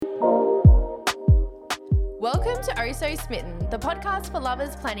Welcome to Oh So Smitten, the podcast for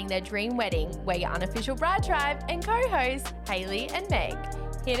lovers planning their dream wedding. We're your unofficial bride tribe and co-hosts Hayley and Meg.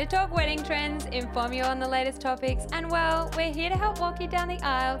 Here to talk wedding trends, inform you on the latest topics, and well, we're here to help walk you down the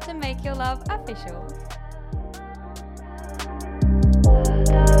aisle to make your love official.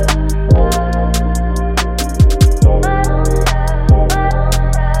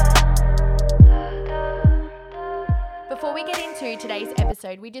 Before we get into today's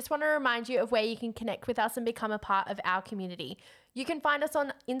episode, we just want to remind you of where you can connect with us and become a part of our community. You can find us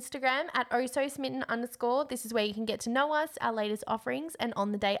on Instagram at ohsosmitten_. This is where you can get to know us, our latest offerings, and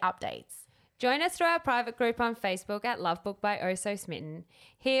on-the-day updates. Join us through our private group on Facebook at Lovebook by Oh So Smitten.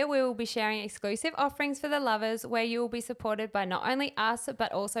 Here we will be sharing exclusive offerings for the lovers where you will be supported by not only us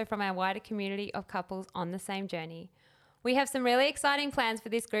but also from our wider community of couples on the same journey. We have some really exciting plans for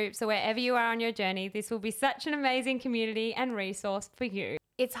this group, so wherever you are on your journey, this will be such an amazing community and resource for you.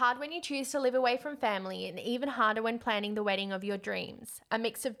 It's hard when you choose to live away from family and even harder when planning the wedding of your dreams. A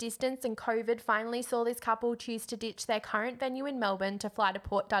mix of distance and COVID finally saw this couple choose to ditch their current venue in Melbourne to fly to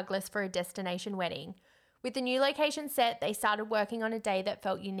Port Douglas for a destination wedding. With the new location set, they started working on a day that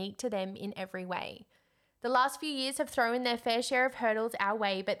felt unique to them in every way. The last few years have thrown their fair share of hurdles our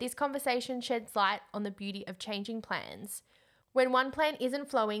way, but this conversation sheds light on the beauty of changing plans. When one plan isn't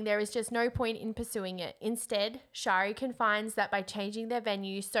flowing, there is just no point in pursuing it. Instead, Shari confides that by changing their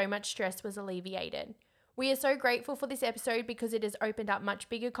venue, so much stress was alleviated. We are so grateful for this episode because it has opened up much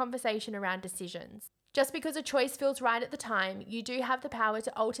bigger conversation around decisions. Just because a choice feels right at the time, you do have the power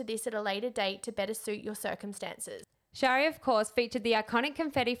to alter this at a later date to better suit your circumstances. Shari, of course, featured the iconic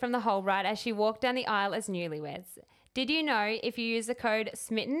confetti from the whole ride as she walked down the aisle as newlyweds. Did you know if you use the code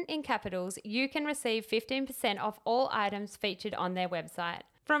SMITTEN in capitals, you can receive 15% off all items featured on their website?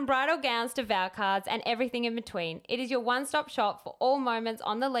 From bridal gowns to vow cards and everything in between, it is your one-stop shop for all moments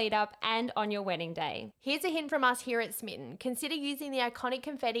on the lead-up and on your wedding day. Here's a hint from us here at Smitten. Consider using the iconic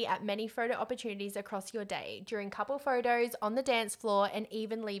confetti at many photo opportunities across your day, during couple photos, on the dance floor, and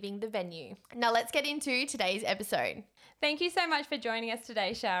even leaving the venue. Now let's get into today's episode. Thank you so much for joining us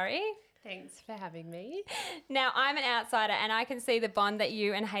today, Shari. Thanks for having me. Now, I'm an outsider and I can see the bond that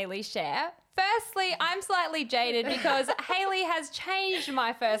you and Hayley share. Firstly, I'm slightly jaded because Hayley has changed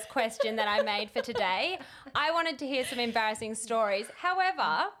my first question that I made for today. I wanted to hear some embarrassing stories.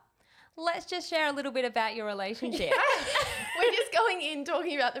 However, let's just share a little bit about your relationship. We're just going in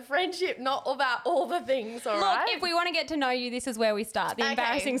talking about the friendship, not about all the things, all right? Look, if we want to get to know you, this is where we start, the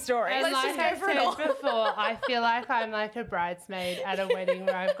embarrassing stories. And Let's like just go I for it all. said before, I feel like I'm like a bridesmaid at a wedding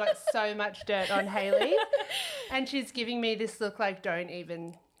where I've got so much dirt on Hayley, and she's giving me this look like don't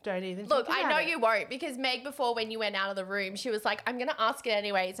even Look, think I about know it. you won't, because Meg, before when you went out of the room, she was like, I'm going to ask it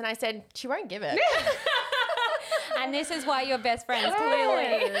anyways. And I said, she won't give it. And this is why you're best friends,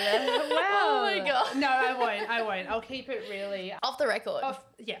 clearly. Well, Oh my God. No, I won't. I'll keep it really Off the record.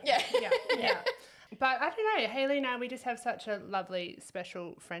 Yeah. Yeah. But I don't know, Hayley and I, we just have such a lovely,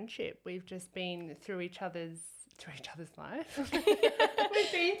 special friendship. We've just been through each other's life.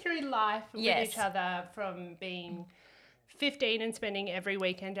 We've been through life Yes. with each other from being 15 and spending every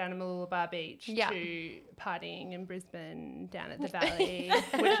weekend down at Mooloolaba Beach to partying in Brisbane down at the Valley,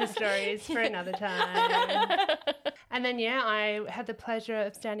 which are stories for another time. And then, I had the pleasure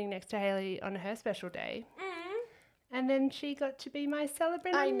of standing next to Hayley on her special day. And then she got to be my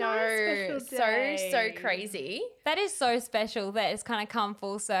celebrant I on know. my special day. So crazy. That is so special that it's kind of come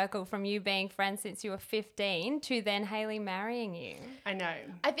full circle from you being friends since you were 15 to then Hayley marrying you. I know.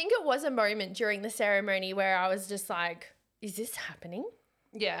 I think it was a moment during the ceremony where I was just like, is this happening?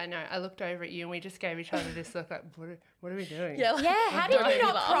 Yeah, I know. I looked over at you and we just gave each other this look like, what are we doing? Yeah. Like, Yeah, how did you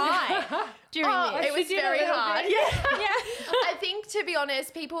not cry during this? It was did a very little hard. bit. Yeah. I think, to be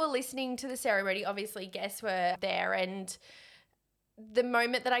honest, people were listening to the ceremony. Obviously, guests were there. And the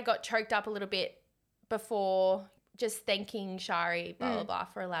moment that I got choked up a little bit before just thanking Shari, blah, blah, blah,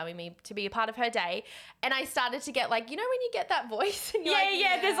 for allowing me to be a part of her day. And I started to get like, you know when you get that voice? And you're like,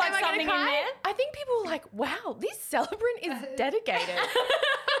 there's like am I gonna something in cry? there. I think people were like, wow, this celebrant is dedicated.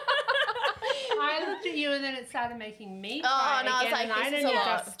 I looked at you and then it started making me Oh, cry and I was again, like, and I this is then a lot.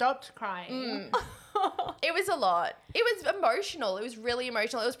 just stopped crying. It was a lot. It was emotional. It was really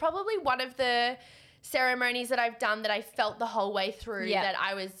emotional. It was probably one of the ceremonies that I've done that I felt the whole way through that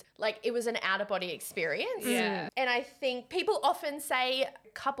I was like, it was an out-of-body experience. Yeah. And I think people often say,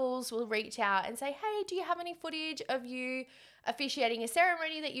 couples will reach out and say, hey, do you have any footage of you officiating a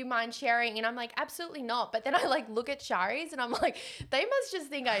ceremony that you mind sharing? And I'm like, absolutely not. But then I like look at Shari's and I'm like, they must just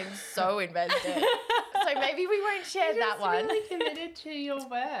think I'm so invested. So maybe we won't share that one. Really committed to your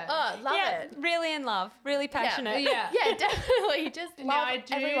work. Oh, love it. Really in love, really passionate. Yeah. Yeah, definitely. Just love Now I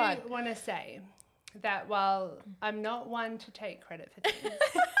do everyone. want to say, that while I'm not one to take credit for things,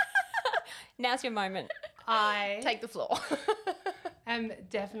 Now's your moment. I Take the floor. am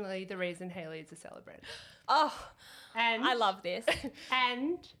definitely the reason Hayley is a celebrant. Oh, And I love this.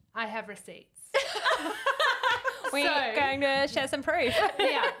 And I have receipts. We're going to share some proof.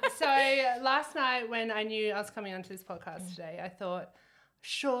 Yeah. So last night when I knew I was coming onto this podcast today, I thought,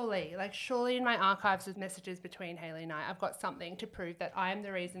 surely in my archives of messages between Hayley and I, I've got something to prove that I am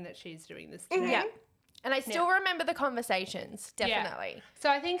the reason that she's doing this today. Yeah. And I still remember the conversations, Yeah. definitely. So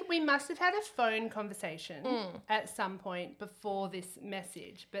I think we must have had a phone conversation at some point before this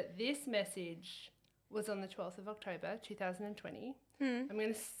message. But this message was on the 12th of October, 2020. I'm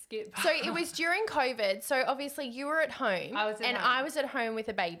going to skip. So it was during COVID. So obviously you were at home. I was at and home. I was at home with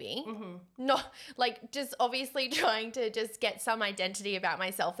a baby. Not like just obviously trying to just get some identity about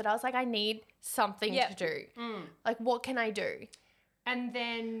myself that I was like, I need something to do. Like, what can I do? And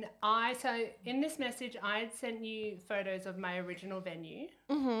then so in this message, I had sent you photos of my original venue.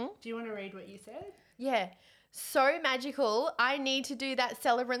 Do you want to read what you said? Yeah. So magical. I need to do that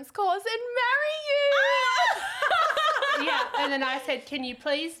celebrant's course and marry you. Yeah. And then I said, can you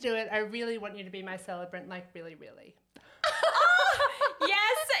please do it? I really want you to be my celebrant, like really, really.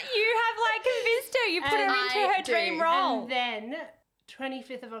 Yes, you have like convinced her. You put And her into I her do. dream role. And then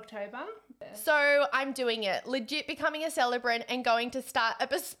 25th of October. So I'm doing it. Legit becoming a celebrant and going to start a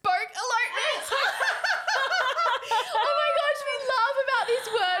bespoke elopement. Oh my gosh, we laugh about this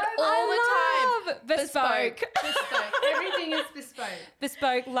word all the time. Bespoke. Bespoke. Everything is bespoke.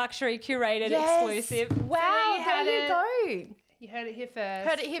 Bespoke, luxury, curated, Yes. exclusive. Wow, So there you had you go. You heard it here first.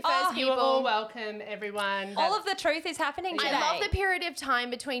 Heard it here Oh, first, You people. are all welcome, everyone. All of the truth is happening today. I love the period of time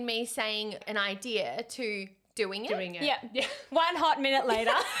between me saying an idea to doing it. doing it. Yeah. Yeah. 1 hot minute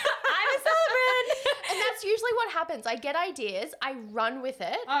later, I'm a celebrant. And that's usually what happens. I get ideas, I run with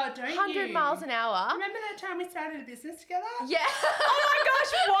it. Oh, don't 100 you? miles an hour. Remember that time we started a business together? Yeah. Oh my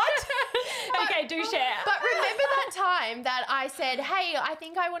gosh, what? Okay, do share. But remember that time that I said, hey, I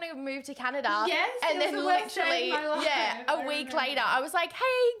think I want to move to Canada. Yes, And it then was the worst day of literally, my life. a I week remember. later, I was like,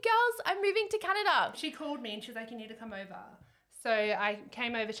 hey, girls, I'm moving to Canada. She called me and she was like, you need to come over. So I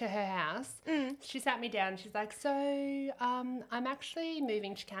came over to her house. She sat me down. She's like, so I'm actually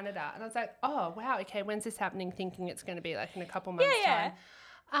moving to Canada. And I was like, oh, wow. Okay, when's this happening? Thinking it's going to be like in a couple months' Yeah.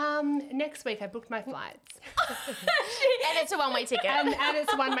 time. Next week I booked my flights. And it's a one-way ticket. and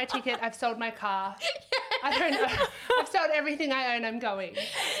it's won my ticket. I've sold my car. I don't know. I've sold everything I own. I'm going.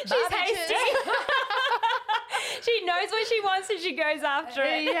 She's hasty. She knows what she wants and she goes after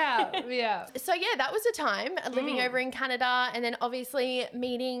it. Yeah. So yeah, that was a time living over in Canada and then obviously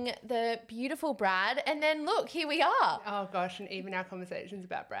meeting the beautiful Brad. And then look, here we are. Oh gosh, and even our conversations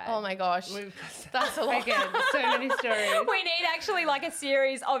about Brad. Oh my gosh. We've got That's a lot. again, so many stories. We need actually like a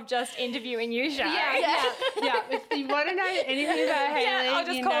series of just interviewing you, Shay. Yeah. If you want to know anything about Hayley, Yeah, I'll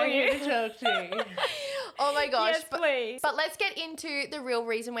just you call know you. who to talk to. Oh my gosh. Yes, please. But let's get into the real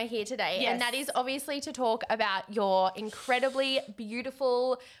reason we're here today. Yes. And that is obviously to talk about your incredibly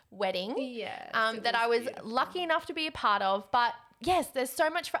beautiful wedding Yes, it that I was beautiful. lucky enough to be a part of. But yes, there's so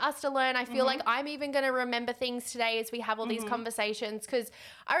much for us to learn. I Mm-hmm. feel like I'm even going to remember things today as we have all these conversations because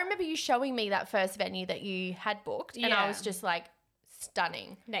I remember you showing me that first venue that you had booked and I Yeah. was just like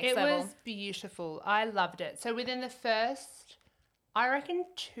stunning. Next It level. was beautiful. I loved it. So within the first, I reckon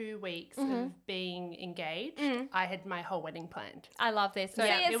 2 weeks of being engaged, I had my whole wedding planned. I love this. So, See,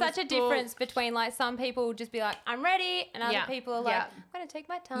 yeah, it's it such was a difference between like some people will just be like, I'm ready, and other Yeah. people are like, Yeah. I'm going to take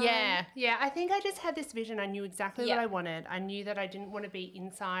my time. Yeah. Yeah, I think I just had this vision. I knew exactly Yeah. what I wanted. I knew that I didn't want to be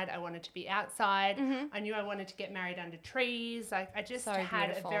inside. I wanted to be outside. I knew I wanted to get married under trees. Like I just So had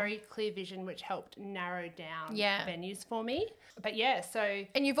beautiful. a very clear vision which helped narrow down Yeah. venues for me. But yeah, so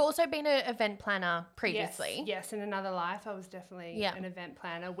And you've also been an event planner previously. Yes, in another life, I was definitely Yeah. an event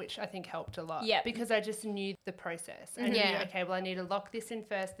planner, which I think helped a lot. Yep. Because I just knew the process. I knew, Yeah. okay, well, I need to lock this in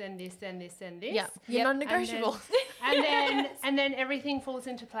first, then this, then this, then this. Yeah. You're non-negotiable. And then everything falls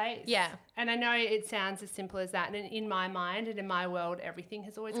into place. Yeah. And I know it sounds as simple as that. And in my mind and in my world, everything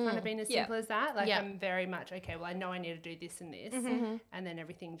has always kind of been as Yeah. simple as that. Like Yeah. I'm very much, okay, well, I know I need to do this and this. And then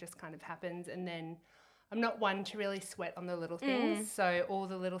everything just kind of happens. And then I'm not one to really sweat on the little things. So all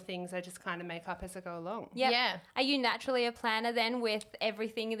the little things I just kind of make up as I go along. Yep. Yeah. Are you naturally a planner then with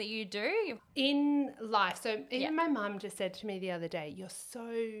everything that you do? In life, so even Yeah. my mum just said to me the other day, you're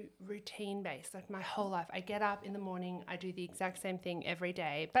so routine based, like my whole life. I get up in the morning, I do the exact same thing every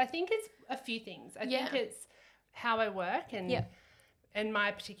day. But I think it's a few things. I think Yeah. it's how I work and Yeah.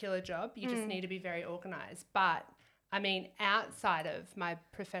 my particular job. You just need to be very organized. But I mean, outside of my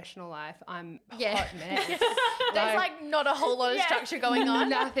professional life, I'm a Yeah. hot mess. There's like not a whole lot of structure going on.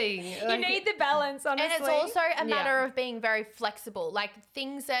 Nothing. You need the balance, honestly. And it's also a matter Yeah. of being very flexible. Like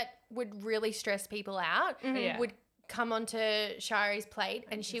things that would really stress people out Yeah. would come onto Shari's plate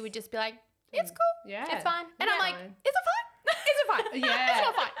and she would just be like, it's cool. Yeah. It's fine. And I'm like, Fine. is it fine? Is it fine? Yeah.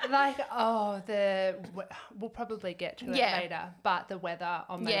 It's not fine. Like, we'll probably get to it Yeah. later, but the weather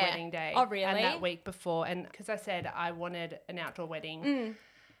on my Yeah. wedding day. Oh, really? And that week before. And because I said I wanted an outdoor wedding.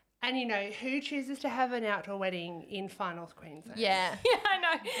 And, you know, who chooses to have an outdoor wedding in far north Queensland? Yeah. Yeah, I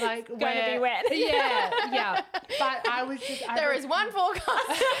know. Like, It's going to be wet. Yeah, yeah. But I was just... There is one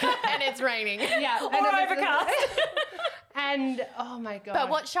forecast and it's raining. Yeah. Or and it was- overcast. And, oh, my God. But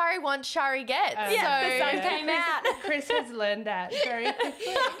what Shari wants, Shari gets. Yeah, the sun so came out. Chris has learned that very quickly.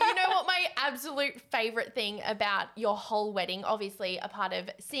 you know what my absolute favorite thing about your whole wedding, obviously a part of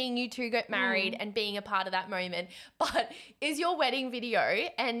seeing you two get married and being a part of that moment, but is your wedding video.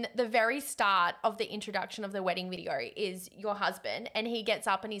 And the very start of the introduction of the wedding video is your husband and he gets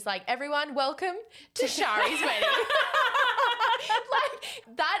up and he's like, everyone, welcome to Shari's wedding.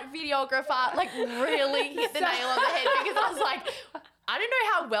 Like that videographer like really hit the nail on the head because I was like, I don't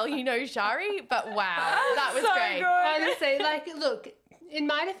know how well you know Shari, but wow, that was So great. good. Honestly, like, look, in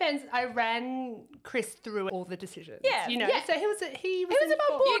my defense, I ran Chris through all the decisions. Yeah, You know, yeah. so he was above involved.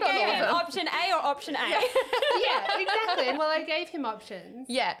 board You on all gave of him them. option A or option A. Yeah, exactly. Well, I gave him options.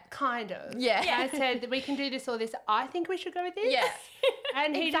 Yeah. Kind of. Yeah. I said that we can do this or this. I think we should go with this. Yeah.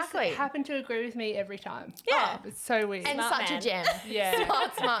 And he Exactly. just happened to agree with me every time. Yeah. Oh, it's so weird. And Smart such man. a gem. yeah.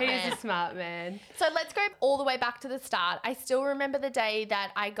 Smart He's man. a smart man. So let's go all the way back to the start. I still remember the day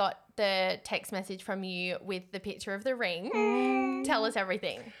that I got the text message from you with the picture of the ring. Tell us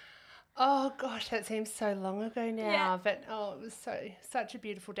everything. Oh gosh, that seems so long ago now, Yeah. but it was such a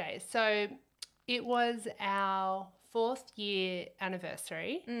beautiful day. So it was our 4th year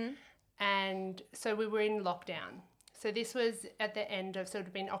anniversary, and so we were in lockdown. So this was at the end of, so it would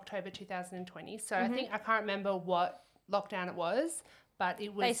have been October 2020. So I can't remember what lockdown it was, but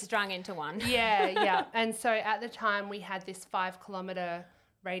it was They strung into one. yeah. And so at the time we had this 5-kilometre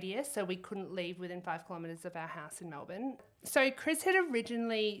radius, so we couldn't leave within 5 kilometres of our house in Melbourne. So Chris had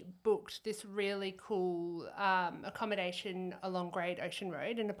originally booked this really cool accommodation along Great Ocean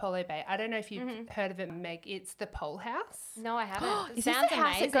Road in Apollo Bay. I don't know if you've heard of it, Meg. It's the Pole House. No, I haven't. It Is this sounds the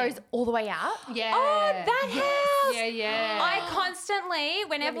house amazing. that goes all the way out? Yeah. Oh, that house. Yeah. I constantly,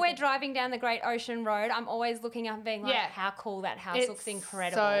 whenever we're driving down the Great Ocean Road, I'm always looking up and being like, Yeah. how cool that house It's looks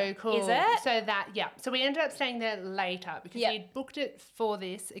incredible. So cool. Is it? So we ended up staying there later because Yep. he'd booked it for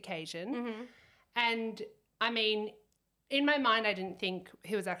this occasion. Mm-hmm. And I mean, in my mind, I didn't think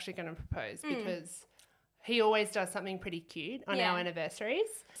he was actually going to propose because he always does something pretty cute on Yeah. our anniversaries.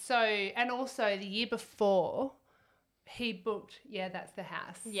 So, and also the year before, he booked, that's the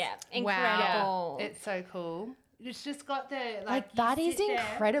house. Yeah, Wow. incredible. Yeah, it's so cool. It's just got the, Like you that is sit there.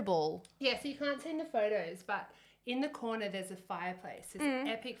 incredible. Yeah, so you can't see in the photos, but in the corner there's a fireplace, this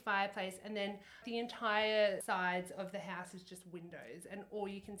epic fireplace, and then the entire sides of the house is just windows, and all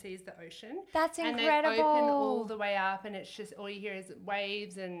you can see is the ocean. That's And incredible. they open all the way up, and it's just all you hear is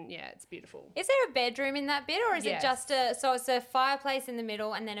waves, and it's beautiful. Is there a bedroom in that bit, or is Yes. it just so it's a fireplace in the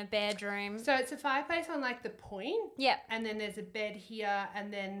middle and then a bedroom? So it's a fireplace on like the point, Yep, and then there's a bed here,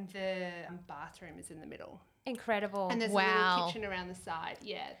 and then the bathroom is in the middle, incredible. and there's a Wow. little kitchen around the side.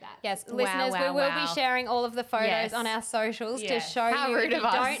 Yeah, that. Yes, Wow, listeners, we wow, will wow. be sharing all of the photos Yes. on our socials to Yes. show How you rude if you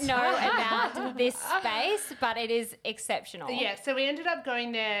of us. don't know about this space, but it is exceptional. Yeah, so we ended up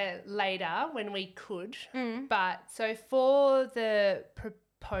going there later when we could. Mm. But so for the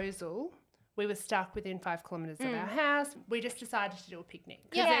proposal, we were stuck within 5 kilometres of our house. We just decided to do a picnic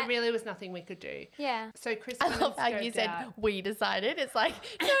because Yeah. there really was nothing we could do. Yeah. So Chris I went love and how you scoped said out- we decided. It's like,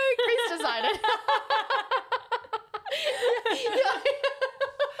 no, Chris decided.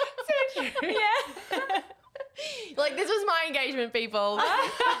 So true. Yeah. Like, this was my engagement, people.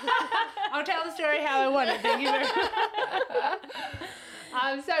 I'll tell the story how I want it. Thank you very much.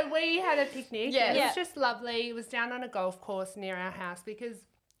 So we had a picnic. Yeah. And it Yeah. was just lovely. It was down on a golf course near our house because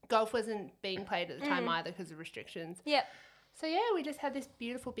golf wasn't being played at the time either because of restrictions. Yep. So we just had this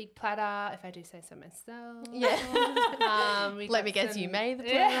beautiful big platter, if I do say so myself. Yeah. We Let got me guess, some- you made the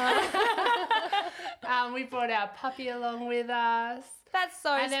plan. Yeah. We brought our puppy along with us. That's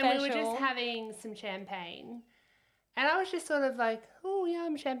so And then special. we were just having some champagne. And I was just sort of like, oh,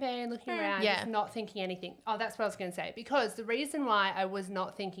 yum, champagne, looking around, Yeah. just not thinking anything. Oh, that's what I was going to say. Because the reason why I was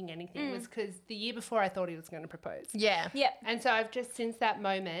not thinking anything was because the year before I thought he was going to propose. Yeah. Yep. And so I've just, since that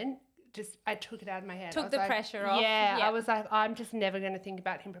moment, I took it out of my head. Took the pressure off. Yeah, Yeah. I was like, I'm just never going to think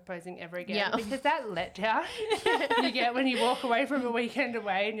about him proposing ever again. Yeah. Because that letdown you get when you walk away from a weekend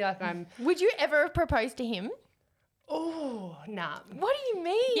away and you're like, Would you ever have proposed to him? oh, nah. What do you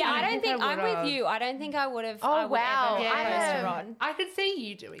mean? Yeah, I don't think think I I'm would've. with you. I don't think I would have. Oh, I would wow. Ever I proposed to am- Ron. I could see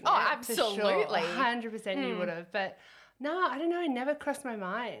you doing Oh, that. for sure. absolutely. 100% you would have. But no, I don't know. It never crossed my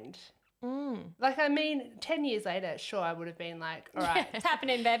mind. Mm. Like, I mean, 10 years later, sure, I would have been like, all right. It's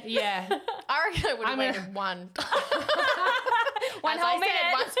happening, babe. Yeah. I reckon I would have I'm went gonna- with one. One As whole I minute.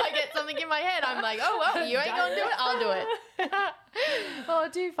 said, once I get something in my head, I'm like, oh, well, you ain't going to do it, I'll do it. Oh,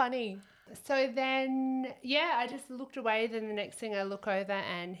 too funny. So then, yeah, I just looked away. Then the next thing I look over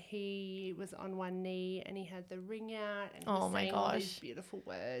and he was on one knee and he had the ring out and he Oh was my saying all these gosh. beautiful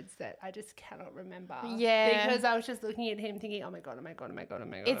words that I just cannot remember. Yeah. Because I was just looking at him thinking, oh my God, oh my God, oh my God, oh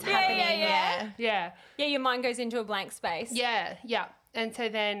my God. It's oh my God. happening, yeah. Yeah. Yeah, your mind goes into a blank space. Yeah, yeah. And so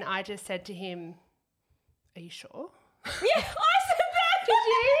then I just said to him, are you sure? Yeah, I said that. Did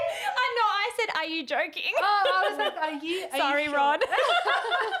you? I said, are you joking? Oh, I was like, are you Sorry, sure? Rod.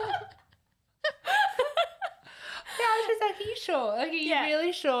 Yeah, I was just like, are you sure? Like, are you Yeah.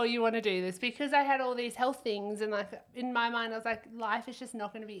 really sure you want to do this? Because I had all these health things and like in my mind I was like, life is just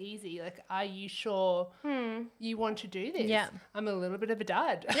not going to be easy. Like, are you sure you want to do this? Yeah. I'm a little bit of a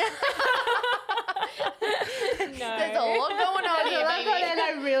dud. No. There's a lot going on here, baby. And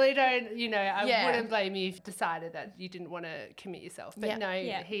I really don't, you know, I Yeah. wouldn't blame you if you decided that you didn't want to commit yourself. But Yeah. no,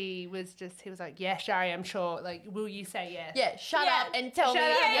 Yeah. he was like, yeah, Shari, I'm sure. Like, will you say yes? Yeah, shut Yeah. up and tell Shut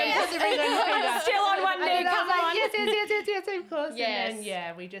me. up and yes. put the ring on your finger. I'm still on one And knee, then I come was like, on. yes, of course. Yes. And then,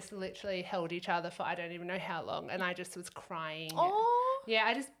 yeah, we just literally held each other for I don't even know how long. And I just was crying. Oh, Yeah,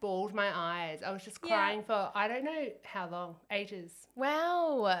 I just bawled my eyes. I was just Yeah. crying for I don't know how long, ages.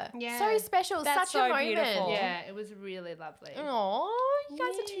 wow. Yeah. So special. That's Such a so moment. beautiful. Yeah, it was really lovely. Oh, you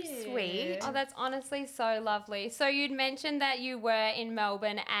guys are too Yeah. sweet. Oh, that's honestly so lovely. So you'd mentioned that you were in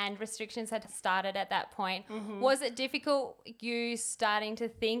Melbourne and restrictions had started at that point. Was it difficult you starting to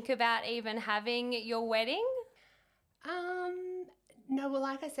think about even having your wedding? No, well,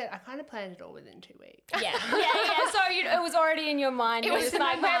 like I said, I kind of planned it all within 2 weeks. Yeah. So it was already in your mind. You were was just in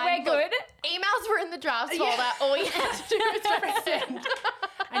my like, we're mind. Look, good. Emails were in the drafts folder. All you had to do was press send.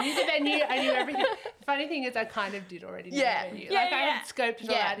 I knew the venue, I knew everything. The funny thing is I kind of did already know Yeah. the venue. Yeah, Like I yeah. had scoped it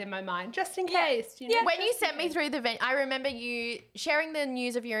all Yeah. out in my mind, just in case. You know, Yeah. When you just in sent me case. through the event, I remember you sharing the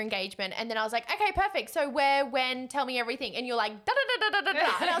news of your engagement, and then I was like, okay, perfect. So where, when, tell me everything. And you're like, da da da da da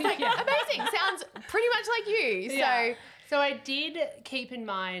da. And I was like, Yeah. amazing. Sounds pretty much like you. So Yeah. So I did keep in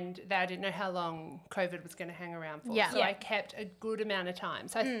mind that I didn't know how long COVID was going to hang around for. Yeah. So Yeah. I kept a good amount of time.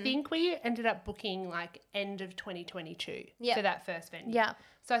 So I think we ended up booking like end of 2022 Yeah. for that first venue. yeah.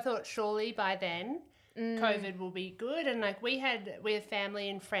 So I thought surely by then COVID will be good. And like we have family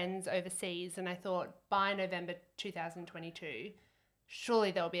and friends overseas, and I thought by November 2022,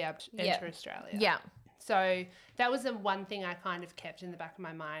 surely they'll be able to Yeah. enter Australia. Yeah. So that was the one thing I kind of kept in the back of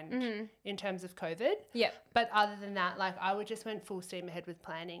my mind in terms of COVID. Yep. But other than that, like I would just went full steam ahead with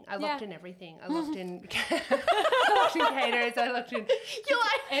planning. I looked Yeah. in everything. I looked in, I looked in caterers. I looked in. You're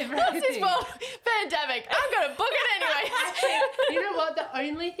like, what's this Everything. world pandemic? I'm going to book it anyway. You know what? The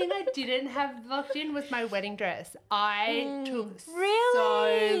only thing I didn't have locked in was my wedding dress. I took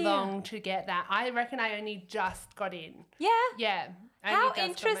Really? so long to get that. I reckon I only just got in. Yeah. Yeah. I How only just got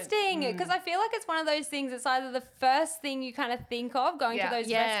my- interesting. Because I feel like it's one of those things, it's either the first thing you kind of think of going Yeah. to those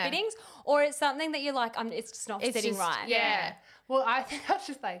Yeah. dress fittings, or it's something that you're like, it's just not It's sitting just- right. yeah. Well, I think I was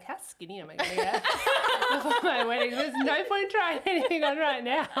just like, how skinny am I going to get before my wedding? There's no point trying anything on right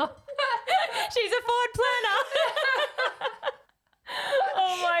now. She's a forward planner.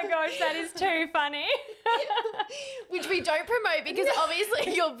 Oh my gosh, that is too funny. Which we don't promote because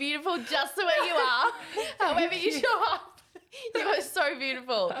obviously you're beautiful just the way you are. However you show up. You are so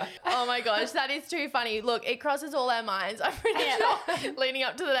beautiful. Oh my gosh, that is too funny. Look, it crosses all our minds. I'm pretty sure leading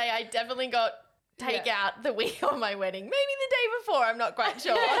up to the day, I definitely got take out the week of my wedding. Maybe the day before, I'm not quite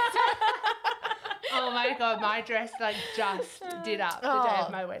sure. Oh my God, my dress like just did up the day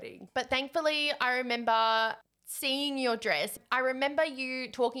of my wedding. But thankfully, I remember seeing your dress. I remember you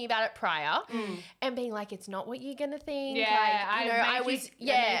talking about it prior and being like, it's not what you're going to think. Yeah, like, you know, I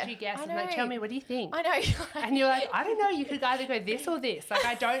made you guess. I I'm like, know. tell me, what do you think? I know. And you're like, I don't know. You could either go this or this. Like,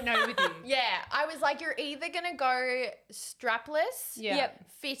 I don't know with you. Yeah, I was like, you're either going to go strapless, Yeah. Yep.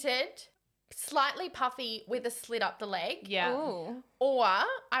 fitted, slightly puffy with a slit up the leg, Yeah. Ooh. or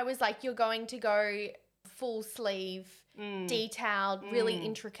I was like, you're going to go full sleeve, detailed, really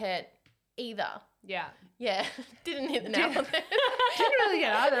intricate, either. Yeah. Yeah, didn't hit the nail on it. Didn't really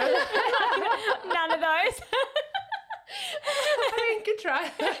get either. None of those. I mean, you could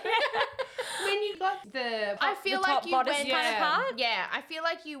try that. When you got the... I feel the like top you bodice went... kind of part? Yeah, I feel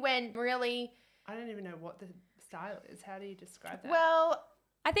like you went really... I don't even know what the style is. How do you describe that? Well...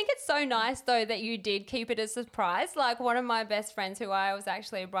 I think it's so nice though that you did keep it a surprise. Like one of my best friends who I was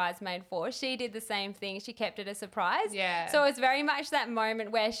actually a bridesmaid for, she did the same thing. She kept it a surprise. Yeah. So it's very much that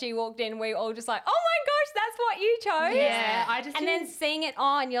moment where she walked in, we all just like, oh my gosh, that's what you chose. Yeah, I just And then didn't- seeing it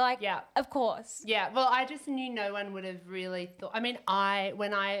on, you're like, Yeah. of course. Yeah, well, I just knew no one would have really thought... I mean,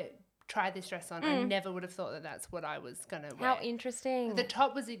 when I tried this dress on, I never would have thought that that's what I was going to wear. How interesting. The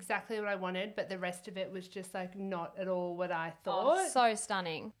top was exactly what I wanted, but the rest of it was just like not at all what I Oh, thought. so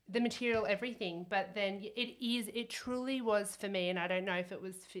stunning. The material, everything, but then it truly was for me, and I don't know if it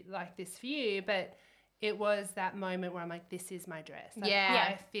was like this for you, but it was that moment where I'm like, this is my dress. Like, Yeah.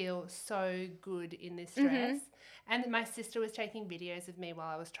 I feel so good in this dress. And my sister was taking videos of me while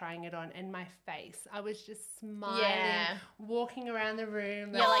I was trying it on, and my face, I was just smiling, Yeah. walking around the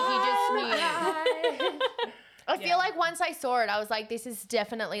room. Yeah, like you just knew. Hi. I feel like once I saw it, I was like, this is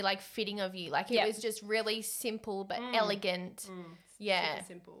definitely like fitting of you. Like it Yeah. was just really simple but elegant. Yeah. Super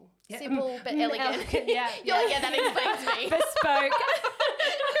simple. Yeah. Simple but elegant. Yeah. You're like, yeah, that explains me. Bespoke.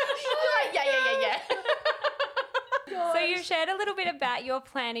 You're like, yeah. So you've shared a little bit about your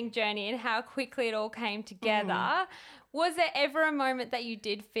planning journey and how quickly it all came together. Was there ever a moment that you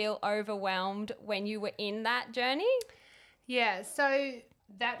did feel overwhelmed when you were in that journey? Yeah, so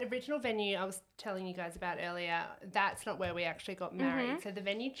that original venue I was telling you guys about earlier, that's not where we actually got married. So the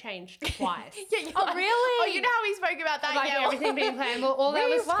venue changed twice. Yeah, Oh, really? Oh, you know how we spoke about that? Like yeah. everything being planned. Well, all that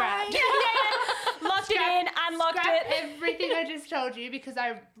was Rewind. scrapped. Locked it in, unlocked Scrap it. everything I just told you because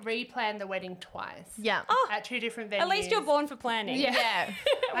I replanned the wedding twice. Yeah. At two different venues. At least you're born for planning. Yeah. Yeah.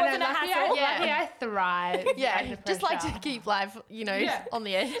 I know, wasn't a lucky hassle. lucky I thrive. Yeah. under Just like to pressure. keep life, Yeah. on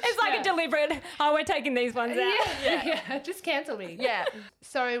the edge. It's like Yeah. a deliberate, oh, we're taking these ones out. Yeah, just cancel me. Yeah.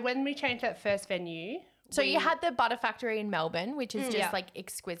 So when we changed that first venue, So you had the Butter Factory in Melbourne, which is just Yeah. like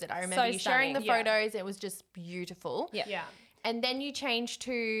exquisite. I remember So you sharing the stunning. Yeah. photos. It was just beautiful. Yeah. yeah. And then you changed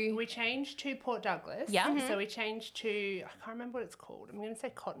to... We changed to Port Douglas. Yeah. So we changed to, I can't remember what it's called. I'm going to say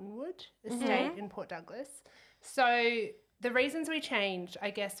Cottonwood Estate in Port Douglas. So the reasons we changed,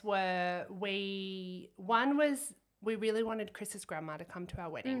 I guess, were one was we really wanted Chris's grandma to come to our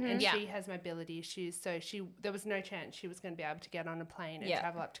wedding, and Yeah. she has mobility issues, so there was no chance she was going to be able to get on a plane and Yeah.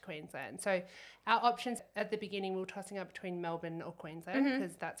 travel up to Queensland. So our options at the beginning, we were tossing up between Melbourne or Queensland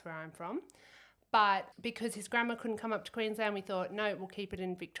because that's where I'm from. But because his grandma couldn't come up to Queensland, we thought, no, we'll keep it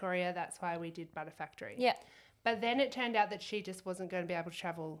in Victoria. That's why we did Butter Factory. Yeah. But then it turned out that she just wasn't going to be able to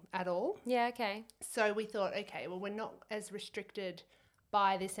travel at all. Yeah, okay. So we thought, okay, well, we're not as restricted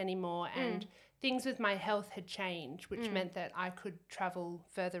by this anymore. And things with my health had changed, which meant that I could travel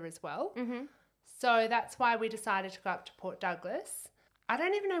further as well. So that's why we decided to go up to Port Douglas. I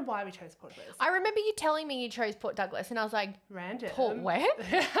don't even know why we chose Port Douglas. I remember you telling me you chose Port Douglas, and I was like, Random. Port where?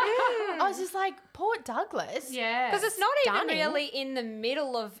 I was just like, Port Douglas? Yeah. Because it's not Stunning. even really in the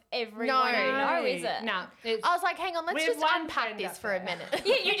middle of everyone you know, is it? No. It's, I was like, hang on, let's We just have one unpack friend this up for a there. minute.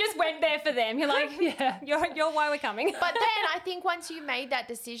 Yeah, you just went there for them. You're like, Yeah. you're why we're coming. But then I think once you made that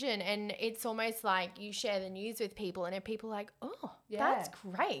decision, and it's almost like you share the news with people, and people are like, oh, Yeah. that's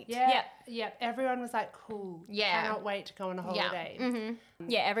great. Yeah. Yeah. Everyone was like, cool. Yeah. Cannot wait to go on a holiday.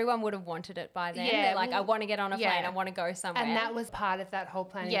 Yeah, everyone would have wanted it by then. Yeah, They're like, well, I want to get on a plane. yeah. I want to go somewhere. And that was part of that whole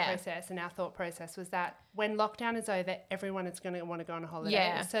planning Yeah. process, and our thought process was that when lockdown is over, everyone is going to want to go on a holiday.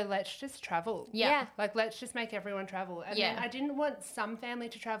 Yeah. So let's just travel. Yeah. Like, let's just make everyone travel. And then Yeah. I didn't want some family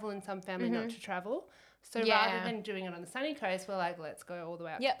to travel and some family not to travel. So Yeah. rather than doing it on the sunny coast, we're like, let's go all the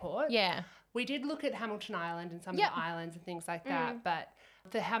way up Yep. to Port. Yeah. We did look at Hamilton Island and some Yep. of the islands and things like that, but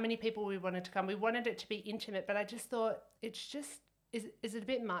how many people we wanted to come, we wanted it to be intimate, but I just thought it's just, is it a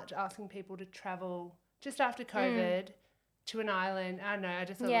bit much asking people to travel just after COVID to an island? I don't know, I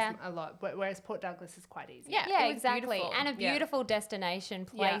just thought Yeah. it was a lot, whereas Port Douglas is quite easy. Yeah. Yeah, it was exactly. beautiful. And a Yeah. beautiful destination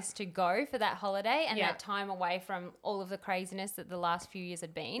place to go for that holiday and Yeah. that time away from all of the craziness that the last few years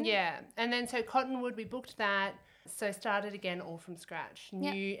had been. Yeah, and then so Cottonwood, we booked that. So started again all from scratch,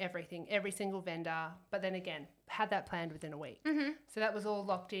 knew everything, every single vendor, but then again, had that planned within a week. So that was all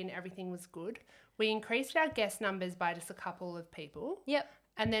locked in, everything was good. We increased our guest numbers by just a couple of people. Yep.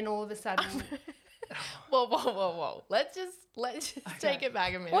 And then all of a sudden, Whoa. Let's just take it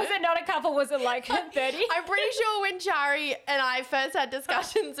back a minute. Was it not a couple? Was it like 30? I'm pretty sure when Chari and I first had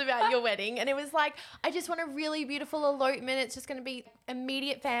discussions about your wedding, and it was like, I just want a really beautiful elopement. It's just going to be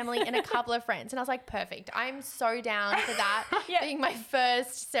immediate family and a couple of friends. And I was like, perfect. I'm so down for that Yeah. being my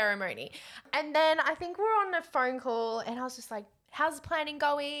first ceremony. And then I think we're on a phone call, and I was just like, how's planning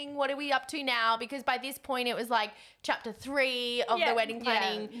going? What are we up to now? Because by this point it was like chapter 3 of the wedding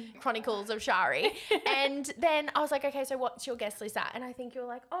planning chronicles of Shari. And then I was like, okay, so what's your guest list at? And I think you were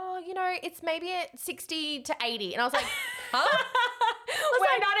like, oh, you know, it's maybe at 60 to 80. And I was like, huh?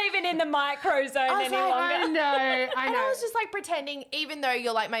 We're not even in the micro zone any longer. I know. And I was just like pretending, even though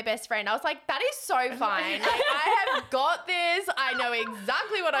you're like my best friend, I was like, that is so fine. Like, I have got this. I know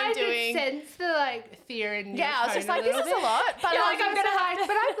exactly what I'm doing. I could sense the like fear in your I was just like, this is a lot. But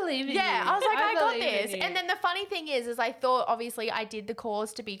I believe in you. Yeah, I was like, I got believe this. in you. And then the funny thing is I thought, obviously, I did the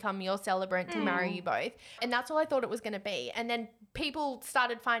course to become your celebrant to marry you both. And that's all I thought it was going to be. And then people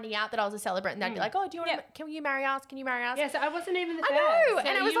started finding out that I was a celebrant and they'd be like, oh, do you want to, can you marry us? Can you marry us? Yeah, so I wasn't even the I first. know. So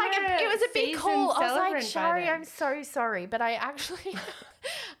And it was like, it was a big call. I was like, Shari, I'm so sorry. But I actually,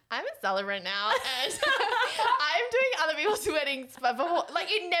 I'm a celebrant now. And I'm doing other people's weddings before. Like,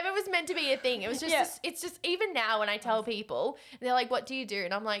 it never was meant to be a thing. It was just, it's just, even now when I tell people, they're like, what do you do?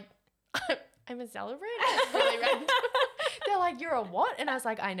 And I'm like, I'm a celebrant. It's really random. They're like, you're a what? And I was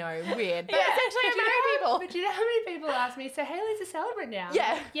like, I know, weird. But essentially I marry people. But do you know how many people ask me, so Hayley's a celebrant now?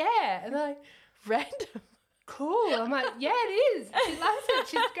 Yeah. Like, yeah. And they're like, Random. cool. I'm like, yeah, it is. She loves it.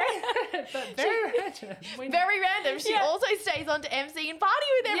 She's great at it. But very random. Very random. She also stays on to MC and party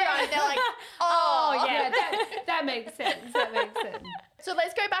with everyone. Yeah. And they're like, oh, Yeah, that makes sense. That makes sense. So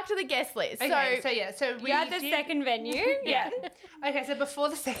let's go back to the guest list. Okay, so we You had the second venue. Yeah. Okay, so before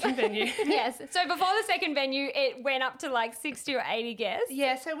the second venue. Yes. So before the second venue, it went up to like 60 or 80 guests.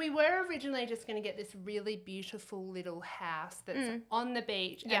 Yeah, so we were originally just going to get this really beautiful little house that's on the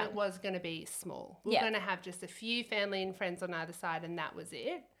beach, and it was going to be small. We were going to have just a few family and friends on either side, and that was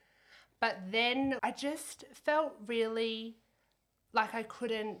it. But then I just felt really like I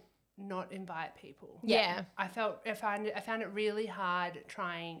couldn't not invite people. Yeah. I found it really hard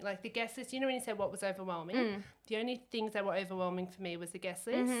trying, like the guest list, you know when you said what was overwhelming? The only things that were overwhelming for me was the guest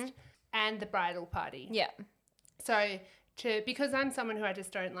list and the bridal party. Yeah. So because I'm someone who I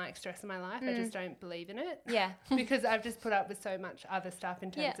just don't like stress in my life, I just don't believe in it. Yeah. Because I've just put up with so much other stuff in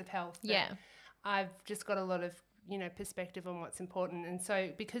terms of health. that I've just got a lot of, perspective on what's important. And so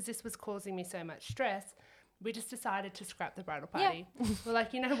because this was causing me so much stress, we just decided to scrap the bridal party. We're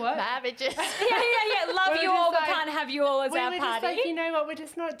like, you know what? Bye, bitches. Yeah. Love We're you all, just but like- can't have you all as We our were party. just like, you know what? We're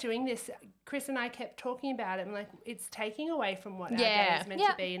just not doing this. Chris and I kept talking about it. And like, it's taking away from what our day is meant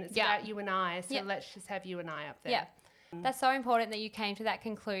to be. And it's about you and I. So let's just have you and I up there. Yeah. That's so important that you came to that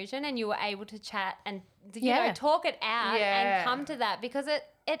conclusion and you were able to chat and talk it out and come to that, because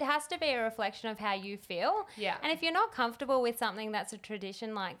it has to be a reflection of how you feel. Yeah. And if you're not comfortable with something that's a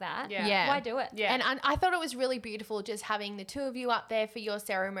tradition like that, why do it? Yeah. And I thought it was really beautiful just having the two of you up there for your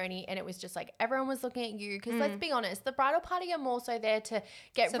ceremony, and it was just like everyone was looking at you because let's be honest, the bridal party are more so there to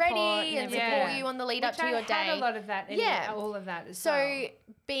get Support ready and support you on the lead up to your day. I had a lot of that in all of that as well. So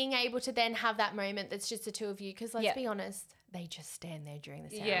being able to then have that moment that's just the two of you, because let's be honest, they just stand there during the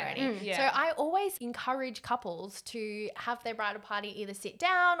ceremony. Yeah. So I always encourage couples to have their bridal party either sit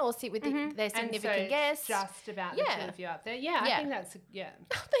down or sit with their significant guests. Just about the two of you up there. Yeah, I think that's,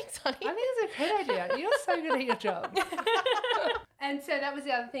 Thanks, honey. I think it's a great idea. You're so good at your job. And so that was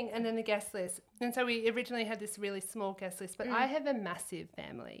the other thing. And then the guest list. And so we originally had this really small guest list, but I have a massive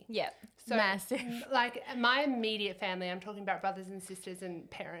family. Yeah. So, Massive. Like my immediate family, I'm talking about brothers and sisters and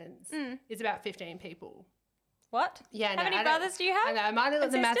parents, is about 15 people. What? Yeah, How many brothers do you have? I know, I might have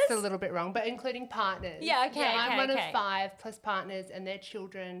got the maths a sisters? little bit wrong, but including partners. Yeah, okay, I'm one okay. of 5 plus partners and their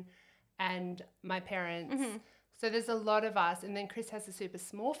children and my parents. So there's a lot of us, and then Chris has a super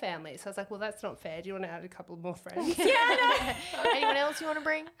small family. So I was like, well, that's not fair. Do you want to add a couple more friends? Anyone else you want to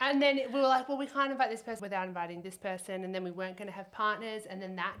bring? And then we were like, well, we can't invite this person without inviting this person, and then we weren't going to have partners, and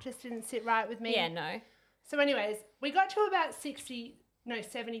then that just didn't sit right with me. Yeah, no. So anyways, we got to about 70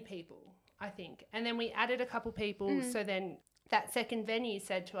 people, I think. And then we added a couple people. So then that second venue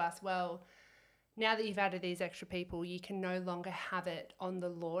said to us, well, now that you've added these extra people, you can no longer have it on the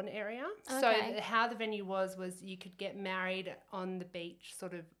lawn area. Okay. So how the venue was you could get married on the beach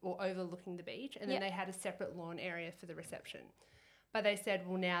sort of, or overlooking the beach. And then they had a separate lawn area for the reception. But they said,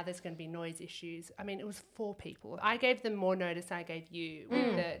 well, now there's going to be noise issues. I mean, it was 4 people. I gave them more notice than I gave you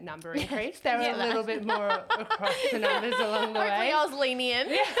with the number increase. They were a little bit more across the numbers along the way. Hopefully I was lenient.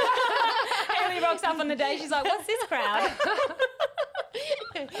 Haley rocks up on the day. She's like, what's this crowd?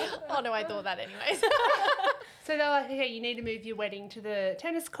 Oh, no, I thought that anyways. So they're like, okay, you need to move your wedding to the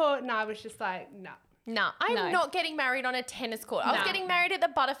tennis court. And I was just like, no. No, I'm No. not getting married on a tennis court. I was No. getting married at the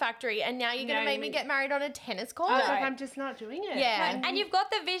Butter Factory, and now you're going No, to make me you- get married on a tennis court? I was like, I'm just not doing it. Yeah. And you've got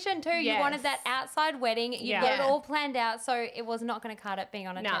the vision too. You wanted that Yes. outside wedding. You've Yeah. got it all planned out, so it was not going to cut it being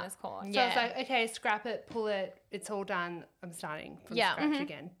on a No. tennis court. So Yeah. I was like, okay, scrap it, pull it. It's all done. I'm starting from Yeah. scratch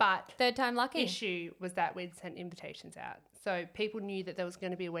again. But Third time lucky. issue was that we'd sent invitations out. So people knew that there was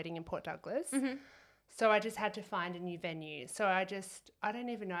going to be a wedding in Port Douglas. So I just had to find a new venue. So I don't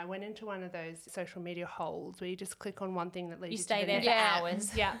even know. I went into one of those social media holes where you just click on one thing that leads You you stay to the there next. for Yeah.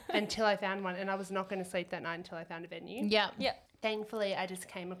 hours. Yeah, until I found one. And I was not going to sleep that night until I found a venue. Yeah. Yep. Thankfully, I just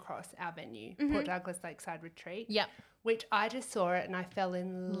came across our venue, Port Douglas Lakeside Retreat. Yep. Which I just saw it and I fell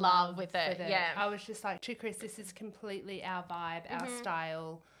in Love with it, yeah. I was just like, to Chris, this is completely our vibe, our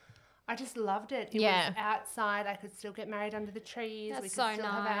style. I just loved it. It Yeah. was outside. I could still get married under the trees. That's We could so still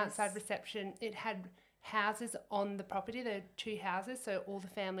have an nice. outside reception. It had houses on the property. There were 2 houses, so all the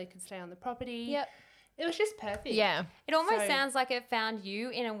family could stay on the property. Yep. It was just perfect. Yeah. It almost So- sounds like it found you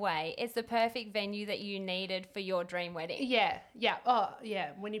in a way. It's the perfect venue that you needed for your dream wedding. Yeah. Yeah. Oh,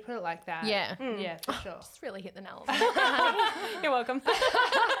 yeah. When you put it like that. Yeah. Yeah, for sure. Just really hit the nail on the head. You're welcome.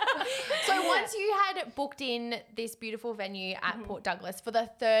 So once you had booked in this beautiful venue at Port Douglas for the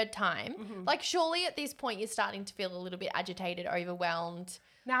 3rd time, like surely at this point you're starting to feel a little bit agitated, overwhelmed.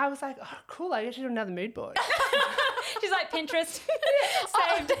 Now I was like, oh, cool. I get to do another mood board. She's like Pinterest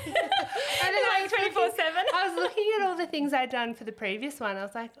saved. And then I was 24/7. I was looking at all the things I'd done for the previous one. I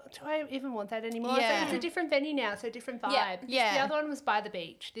was like, do I even want that anymore? I was Yeah. like, it's a different venue now, so a different vibe. Yeah, yeah. The other one was by the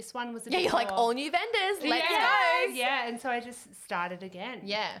beach. This one was a Yeah, bit you're like more- all new vendors. Let's yeah. go. Yeah, and so I just started again.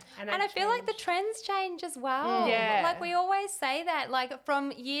 Yeah. And I feel like the changed. trends change as well. Yeah. Like we always say that, like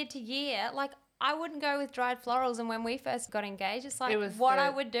from year to year, like I wouldn't go with dried florals. And when we first got engaged, it's like It was what the- I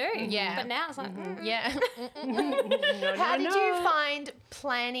would do. Yeah. But now it's like, Yeah. No, How no, did you no. find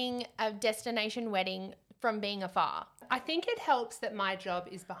planning a destination wedding from being afar? I think it helps that my job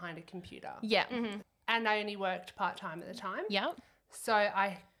is behind a computer. Yeah. And I only worked part-time at the time. Yeah. So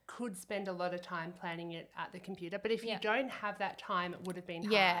I could spend a lot of time planning it at the computer. But if Yeah. you don't have that time, it would have been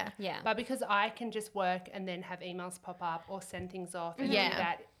Yeah. hard. Yeah. But because I can just work and then have emails pop up or send things off and Yeah. do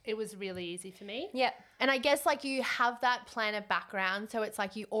that, it was really easy for me. yeah. And I guess like you have that planner background, so it's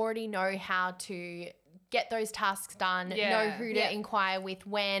like you already know how to get those tasks done, know Yeah. who to Yeah. inquire with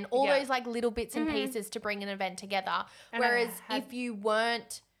when, all Yeah. those like little bits and pieces to bring an event together. And I Whereas had- if you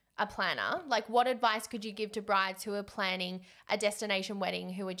weren't a planner, like what advice could you give to brides who are planning a destination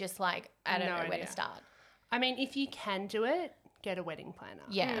wedding who are just like, I don't No know where idea. to start? I mean, if you can do it, get a wedding planner.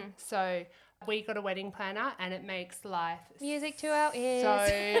 Yeah. So we got a wedding planner and it makes life Music to our ears.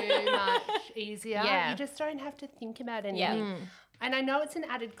 so much easier. Yeah. You just don't have to think about Yeah. anything. And I know it's an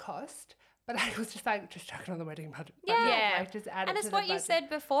added cost, but I was just like, just chuck it on the wedding budget. Yeah. Like, just add And it it's to what the you budget. said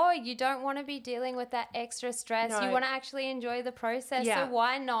before. You don't want to be dealing with that extra stress. You No. want to actually enjoy the process. Yeah. So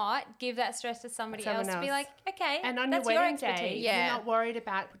why not give that stress to somebody Someone else to be else. like, okay, And on that's your your wedding day, expertise. Yeah. you're not worried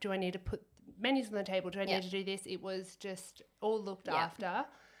about, do I need to put menus on the table? Do I Yeah. need to do this? It was just all looked Yeah. after.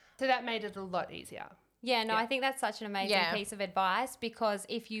 So that made it a lot easier. Yeah, no, Yeah. I think that's such an amazing Yeah. piece of advice because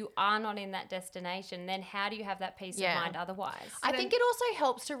if you are not in that destination, then how do you have that peace Yeah. of mind otherwise? I think it also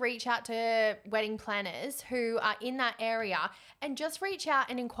helps to reach out to wedding planners who are in that area and just reach out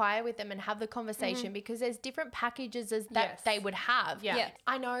and inquire with them and have the conversation because there's different packages as that Yes. they would have. Yeah. Yeah.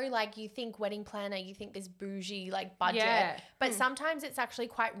 I know like you think wedding planner, you think this bougie like budget, Yeah. but sometimes it's actually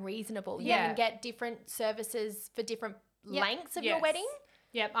quite reasonable. You Yeah. can get different services for different lengths of your Yes. wedding.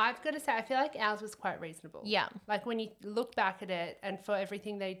 Yep, I've got to say, I feel like ours was quite reasonable. Yeah. Like when you look back at it and for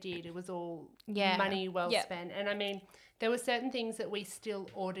everything they did, it was all Yeah. money well Yep. spent. And I mean, there were certain things that we still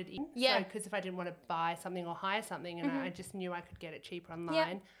ordered in. Yeah. Because if I didn't want to buy something or hire something and I just knew I could get it cheaper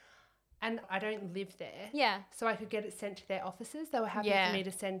online. And I don't live there. Yeah. So I could get it sent to their offices. They were happy Yeah. for me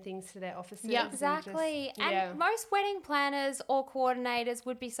to send things to their offices. Yeah. and just- Exactly. And yeah. most wedding planners or coordinators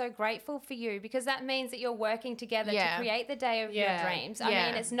would be so grateful for you because that means that you're working together Yeah. to create the day of Yeah. your dreams. I Yeah.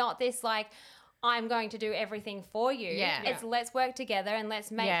 mean, it's not this like, I'm going to do everything for you. Yeah. It's let's work together and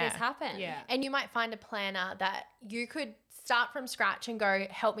let's make Yeah. this happen. Yeah. And you might find a planner that you could start from scratch and go,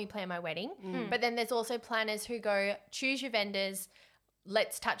 help me plan my wedding. But then there's also planners who go, choose your vendors,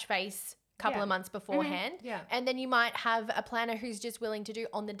 let's touch base a couple Yeah. of months beforehand. Yeah. And then you might have a planner who's just willing to do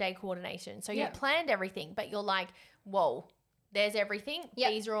on the day coordination. So Yeah. you've planned everything, but you're like, whoa, there's everything.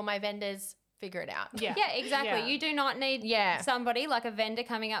 Yep. These are all my vendors. figure it out. Yeah. Yeah, exactly. Yeah. You do not need somebody like a vendor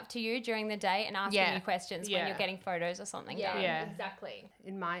coming up to you during the day and asking you questions when you're getting photos or something done. Yeah. Exactly.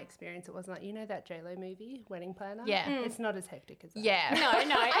 In my experience, it wasn't like, that J-Lo movie, Wedding Planner? Yeah. It's not as hectic as that. Yeah.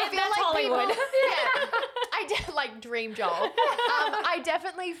 No, I feel that's like Hollywood. like dream job. I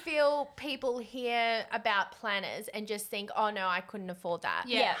definitely feel people hear about planners and just think, oh no, I couldn't afford that.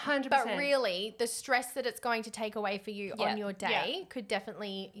 Yeah, 100%. But really, the stress that it's going to take away for you on your day could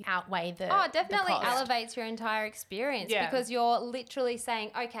definitely outweigh the Oh, it definitely the cost. elevates your entire experience Yeah. because you're literally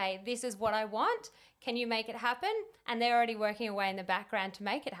saying, okay, this is what I want. Can you make it happen? And they're already working away in the background to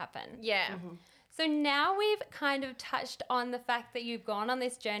make it happen. Yeah. So now we've kind of touched on the fact that you've gone on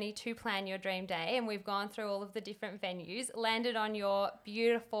this journey to plan your dream day and we've gone through all of the different venues, landed on your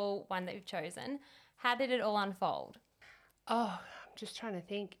beautiful one that you've chosen. How did it all unfold? Oh, I'm just trying to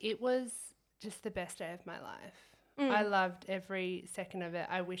think. It was just the best day of my life. I loved every second of it.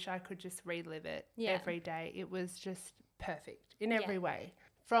 I wish I could just relive it every day. It was just perfect in every way.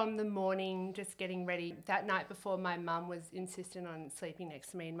 From the morning, just getting ready. That night before, my mum was insistent on sleeping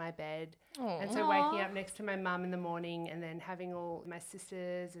next to me in my bed. And so waking up next to my mum in the morning and then having all my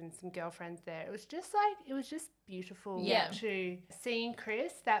sisters and some girlfriends there. It was just beautiful to seeing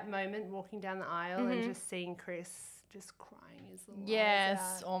Chris, that moment walking down the aisle and just seeing Chris just crying his little eyes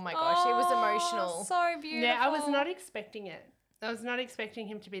out. Oh my gosh, it was emotional. So beautiful. Yeah, I was not expecting it. I was not expecting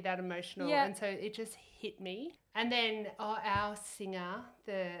him to be that emotional. Yeah. And so it just hit me. And then our singer,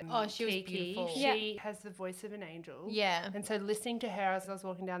 she was Kiki, beautiful. she has the voice of an angel. Yeah. And so listening to her as I was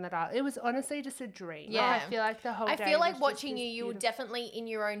walking down that aisle, it was honestly just a dream. Yeah. Like, I feel like the whole day I feel like was just watching this you were beautiful- definitely in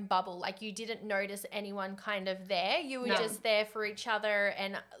your own bubble. Like you didn't notice anyone kind of there. You were No. just there for each other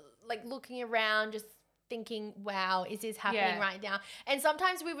and like looking around, just thinking, wow, is this happening right now? And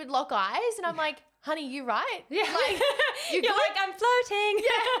sometimes we would lock eyes and I'm like, honey, you right? Yeah. Like, You're like, I'm floating.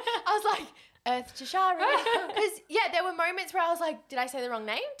 I was like, Earth to Shari. Because, there were moments where I was like, did I say the wrong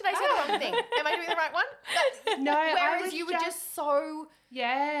name? Did I say the wrong thing? Am I doing the right one? No, I Whereas was you were just so,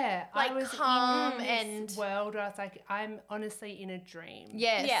 yeah, like, I was calm in this and- world where I was like, I'm honestly in a dream.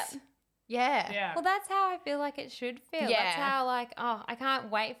 yes. Yeah. Yeah. Yeah. Well, that's how I feel like it should feel. Yeah. That's how, like, I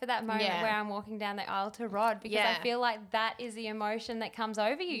can't wait for that moment Yeah. where I'm walking down the aisle to Rod because I feel like that is the emotion that comes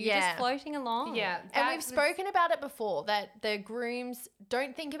over you. You're just floating along. Yeah. And that we've was- spoken about it before that the grooms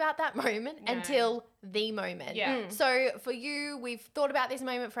don't think about that moment until the moment. Yeah. So for you, we've thought about this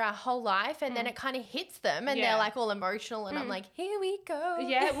moment for our whole life and then it kind of hits them and they're like all emotional and I'm like, here we go.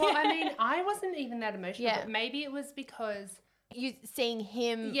 Yeah, well, I mean, I wasn't even that emotional, Yeah. but maybe it was because You seeing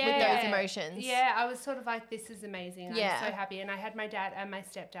him with Yeah. those emotions. Yeah, I was sort of like, this is amazing. Yeah. I'm so happy. And I had my dad and my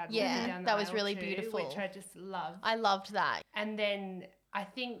stepdad walking Yeah, down the that was aisle really too, beautiful. which I just loved. I loved that. And then I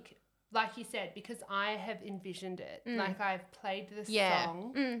think, like you said, because I have envisioned it, like I've played the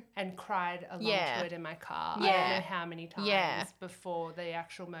song and cried along to it in my car. I don't know how many times before the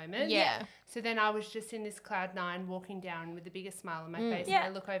actual moment. Yeah. So then I was just in this cloud nine walking down with the biggest smile on my face. Yeah. And I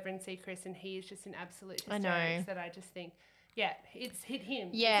look over and see Chris and he is just in absolute I hysterics know. that I just think, yeah, it's hit him.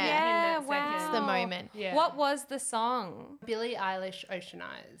 It's Yeah. hit him Yeah, that wow. second. It's the moment. Yeah. What was the song? Billie Eilish, Ocean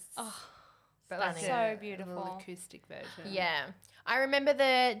Eyes. Oh, but like stunning. a So beautiful. little acoustic version. Yeah. I remember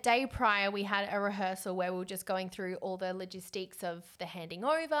the day prior we had a rehearsal where we were just going through all the logistics of the handing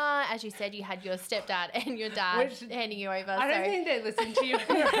over. As you said, you had your stepdad and your dad Which- handing you over. I don't so think they listen to you.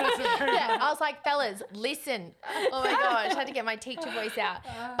 in rehearsal very yeah, much. I was like, fellas, listen. Oh my gosh, I had to get my teacher voice out.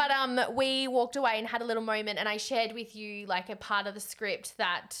 But we walked away and had a little moment and I shared with you like a part of the script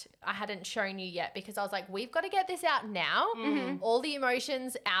that I hadn't shown you yet because I was like, we've got to get this out now. All the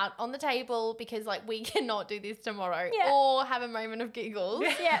emotions out on the table because like we cannot do this tomorrow or have a moment of giggles.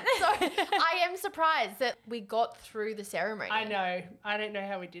 Yeah. So I am surprised that we got through the ceremony. I know. I don't know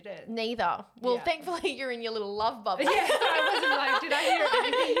how we did it. Neither. Well, Yeah. thankfully you're in your little love bubble. Yeah, so I wasn't like, did I hear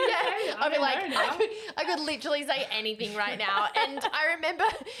anything? you say? Yeah, I I'd be don't like, know now. I could literally say anything right now. And I remember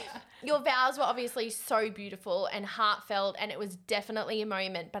your vows were obviously so beautiful and heartfelt, and it was definitely a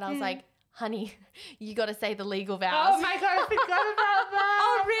moment. But I was like, honey, you got to say the legal vows. Oh my God, I forgot about that.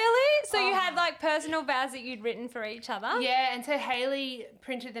 Oh, really? So you had like personal vows that you'd written for each other? Yeah, and so Haley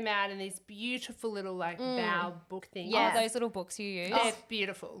printed them out in these beautiful little like vow book things. Oh, those little books you use. They're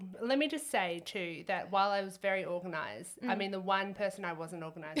beautiful. Let me just say too that while I was very organised, I mean the one person I wasn't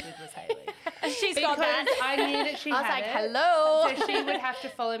organised with was Haley. She's got Because that. I knew that she I was had like, it. hello. So she would have to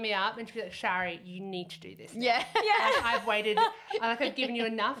follow me up and she'd be like, Shari, you need to do this now. Yeah. Like, I've waited, I've given you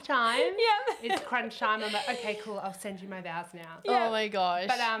enough time. Yeah. It's crunch time. I'm like, okay, cool, I'll send you my vows now. Oh my gosh.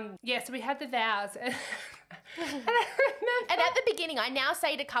 But yeah, so we had the vows. And I remember And at the beginning, I now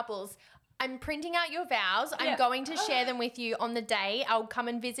say to couples, I'm printing out your vows. I'm going to share them with you on the day. I'll come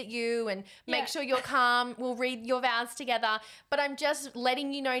and visit you and make sure you're calm. We'll read your vows together. But I'm just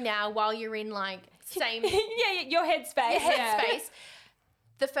letting you know now while you're in like same your headspace.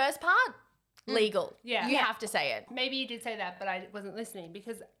 The first part, legal. Yeah. You have to say it. Maybe you did say that, but I wasn't listening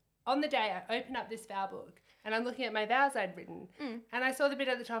because on the day I opened up this vow book and I'm looking at my vows I'd written and I saw the bit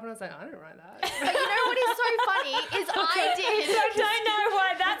at the top and I was like, I didn't write that. But you know what is so funny is I did. I don't know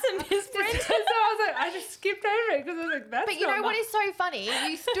why that's a misprint. So I was like, I just skipped over it because I was like, that's But you know what is so funny?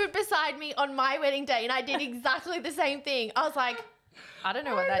 You stood beside me on my wedding day and I did exactly the same thing. I was like, I don't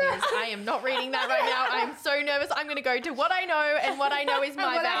know what that is. I am not reading that right now. I'm so nervous. I'm going to go to what I know, and what I know is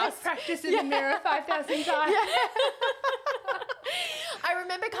my what I vows. have practiced in the mirror 5,000 times. I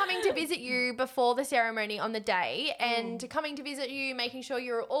remember coming to visit you before the ceremony on the day and coming to visit you, making sure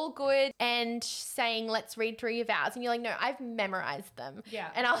you're all good and saying, let's read through your vows. And you're like, no, I've memorized them. Yeah.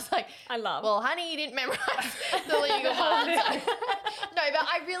 And I was like, well, honey, you didn't memorize the legal parts. No, but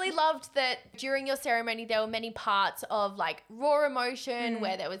I really loved that during your ceremony, there were many parts of like raw emotion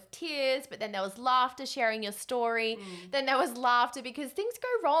where there was tears, but then there was laughter sharing your story. Then there was laughter because things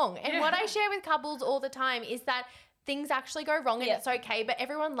go wrong. And what I share with couples all the time is that things actually go wrong and it's okay, but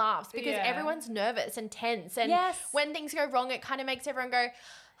everyone laughs because everyone's nervous and tense. And when things go wrong, it kind of makes everyone go,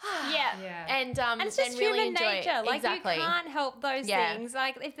 and it's just really human enjoy nature. it. Like Exactly. you can't help those things.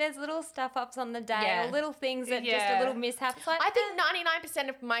 Like if there's little stuff ups on the day or little things that just a little mishap. It's like, I think 99%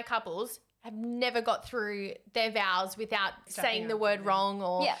 of my couples have never got through their vows without saying the word wrong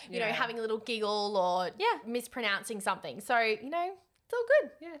or, you know, having a little giggle or mispronouncing something. So, you know, it's all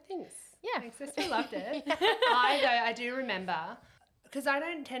good. Yeah, thanks. Yeah. Thanks. I still loved it. I do remember, because I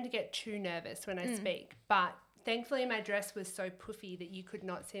don't tend to get too nervous when I speak, but thankfully my dress was so puffy that you could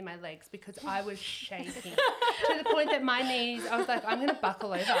not see my legs because I was shaking to the point that my knees, I was like, I'm going to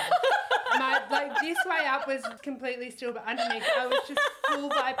buckle over. This way up was completely still, but underneath I was just full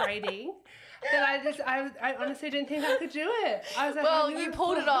vibrating. That I honestly didn't think I could do it. I was like, well, you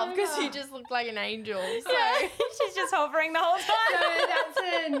pulled it off because you just looked like an angel. So. she's just hovering the whole time. So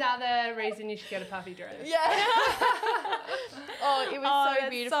that's another reason you should get a puffy dress. Yeah. Oh, it was so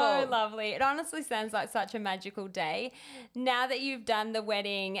beautiful. So lovely. It honestly sounds like such a magical day. Now that you've done the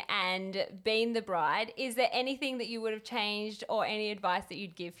wedding and been the bride, is there anything that you would have changed or any advice that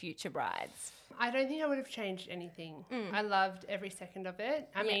you'd give future brides? I don't think I would have changed anything. I loved every second of it.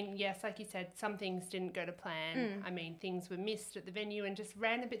 I mean, yes, like you said, some things didn't go to plan. I mean, things were missed at the venue and just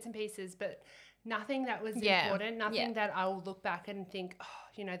random bits and pieces, but nothing that was important, nothing that I will look back and think, oh,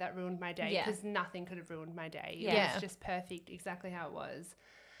 you know, that ruined my day, because nothing could have ruined my day. It was just perfect, exactly how it was.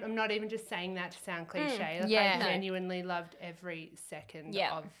 I'm not even just saying that to sound cliche. Like, I genuinely loved every second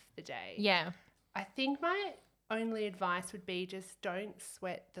of the day. Yeah. I think my only advice would be just don't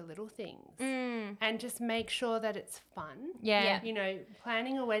sweat the little things and just make sure that it's fun. Yeah. You know,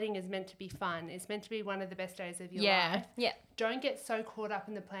 planning a wedding is meant to be fun. It's meant to be one of the best days of your life. Yeah. Don't get so caught up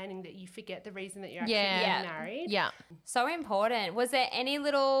in the planning that you forget the reason that you're actually getting married. Yeah. So important. Was there any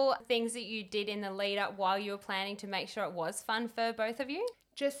little things that you did in the lead up while you were planning to make sure it was fun for both of you?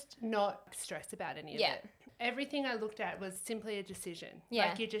 Just not stress about any of it. Everything I looked at was simply a decision. Yeah.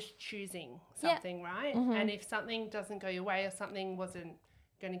 Like you're just choosing something, right? And if something doesn't go your way or something wasn't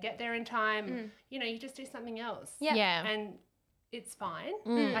going to get there in time, you know, you just do something else. Yeah. And it's fine.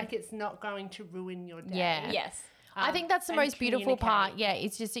 Like it's not going to ruin your day. Yeah. Yes. I think that's the most beautiful part. Yeah,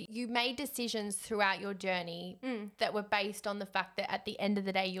 it's just that you made decisions throughout your journey that were based on the fact that at the end of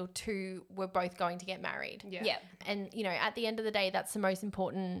the day, you two were both going to get married. Yeah. And, you know, at the end of the day, that's the most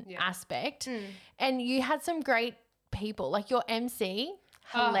important aspect. And you had some great people, like your MC,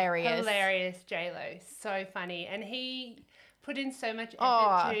 hilarious. Hilarious, J-Lo. So funny. And he put in so much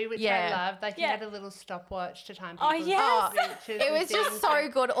effort too, which I loved. Like he had a little stopwatch to time people's speeches. It was just so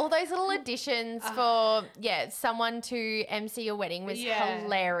good. All those little additions for someone to MC your wedding was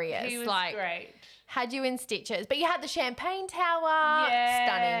hilarious. He was great. Had you in stitches, but you had the champagne tower.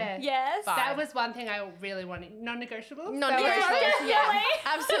 Stunning. Yes. That was one thing I really wanted. Non-negotiable. Non-negotiable. Yeah,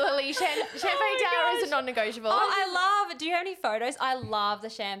 absolutely. Champagne tower is a non-negotiable. Oh, I love. Do you have any photos? I love the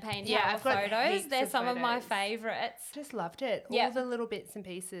champagne tower I've got photos. heaps They're of some of my photos. favorites. Just loved it. Yeah. All the little bits and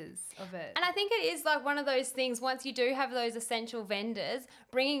pieces of it. And I think it is like one of those things, once you do have those essential vendors,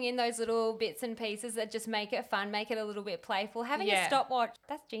 bringing in those little bits and pieces that just make it fun, make it a little bit playful. Having a stopwatch,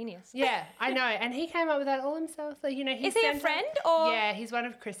 that's genius. Yeah, I know. And he came up with that all himself. Like, you know, Is he a friend or? Yeah, he's one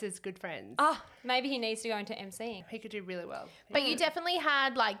of Chris's good friends. Oh, maybe he needs to go into MCing. He could do really well. But you definitely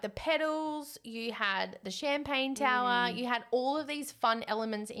had like the pedals, you had the champagne tower, you had all of these fun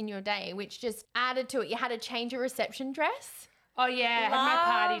elements in your day, which just added to it. You had to change your reception dress. Oh, yeah, I had my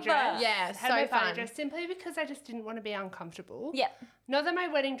party dress. Yeah, had so my party fun. dress simply because I just didn't want to be uncomfortable. Yep. Not that my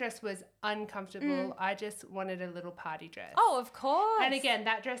wedding dress was uncomfortable. I just wanted a little party dress. Oh, of course. And again,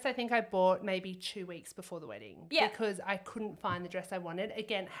 that dress I think I bought maybe 2 weeks before the wedding. Yeah. Because I couldn't find the dress I wanted.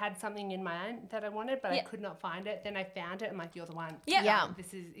 Again, had something in mind that I wanted, but I could not find it. Then I found it. I'm like, you're the one. Yeah. Yeah.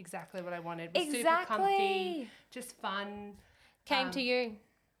 This is exactly what I wanted. It was super Exactly. comfy, just fun. Came to you.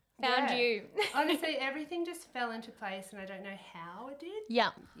 Found Yeah. you. Honestly, everything just fell into place and I don't know how it did. Yeah.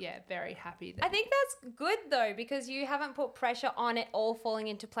 Yeah, very happy that I think that's good though, because you haven't put pressure on it all falling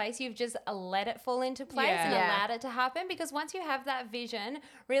into place. You've just let it fall into place and Yeah. allowed it to happen, because once you have that vision,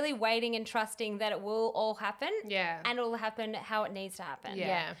 really waiting and trusting that it will all happen and it will happen how it needs to happen.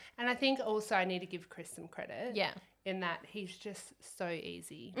 Yeah. And I think also I need to give Chris some credit. Yeah. In that he's just so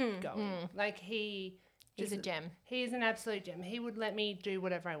easy going. Like He's a gem. He is an absolute gem. He would let me do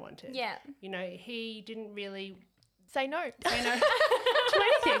whatever I wanted. Yeah. You know, he didn't really Say no. say no to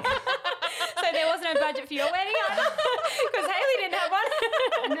anything. So there was no budget for your wedding because Hayley didn't have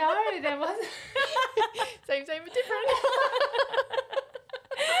one. No, there wasn't. Same, but different.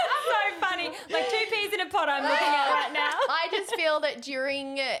 So funny. Like 2 peas in a pod I'm looking at right now. I just feel that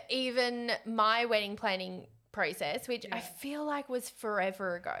during even my wedding planning process, which I feel like was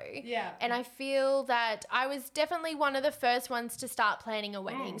forever ago. Yeah. And I feel that I was definitely one of the first ones to start planning a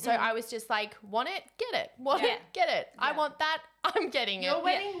wedding. So I was just like, want it, get it. Want it, get it. I want that, I'm getting it. Your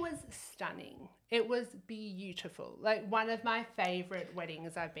wedding was stunning. It was beautiful. Like one of my favourite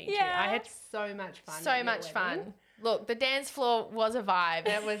weddings I've been to. I had so much fun. at So your much wedding. fun. Look, the dance floor was a vibe.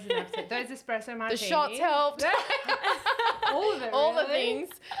 That was an absolute. Those espresso The martinis. shots helped. All of it. All the really. things.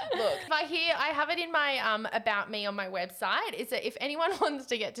 Look, if I have it in my about me on my website. Is that if anyone wants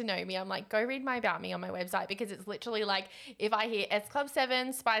to get to know me, I'm like, go read my about me on my website, because it's literally like if I hear S Club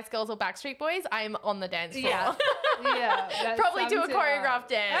 7, Spice Girls, or Backstreet Boys, I'm on the dance floor. Yeah. Yeah. that Probably do a sums it up. choreographed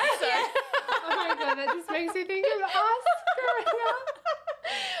dance. So. Oh my god, that just makes me think of us growing up.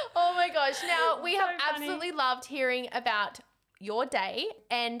 Oh my gosh. Now, we have funny. absolutely loved hearing about your day,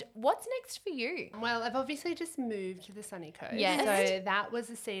 and what's next for you? Well, I've obviously just moved to the sunny coast. Yes. So that was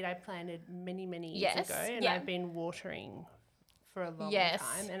a seed I planted many years Yes. ago, and Yeah. I've been watering for a long Yes.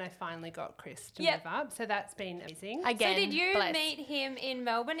 time, and I finally got Chris to Yep. move up. So that's been amazing. Again, So did you bless. meet him in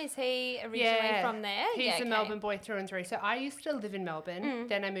Melbourne? Is he originally from there? He's Yeah, a okay. Melbourne boy through and through. So I used to live in Melbourne,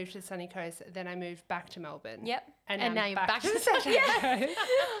 then I moved to the sunny coast, then I moved back to Melbourne. Yep. And And now I'm you're back back to to the the sunny coast.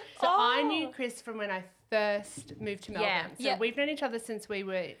 So I Oh. knew Chris from when I first moved to Melbourne. Yeah. So Yeah. we've known each other since we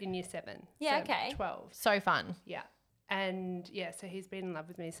were in year 7. Yeah, so okay. 12. So fun. Yeah. And yeah, so he's been in love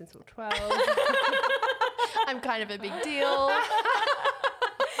with me since we were 12. I'm kind of a big deal.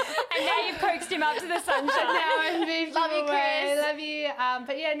 And now you've coaxed him up to the sunshine. now I've moved Love him you, away. Chris. Love you.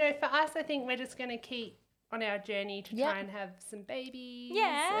 But yeah, no, for us, I think we're just going to keep on our journey to Yep. try and have some babies.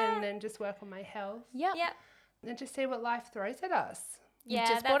 Yeah. And then just work on my health. Yep. Yep. And just see what life throws at us. Yeah,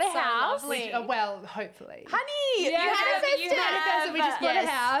 just that's bought a so house. lovely. Well, hopefully. Honey, you have- manifested. you have- We just bought Yes. a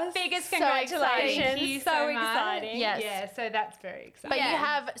house. Biggest So congratulations. exciting. Thank you so so much. exciting. Yes. Yeah, so that's very exciting. But Yeah. you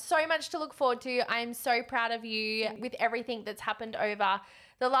have so much to look forward to. I'm so proud of you with everything that's happened over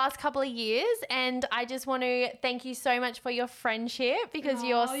the last couple of years. And I just want to thank you so much for your friendship, because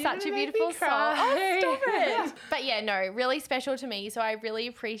you're Aw, you're such a gonna make beautiful me soul. cry. Oh, stop it. But yeah, no, really special to me. So I really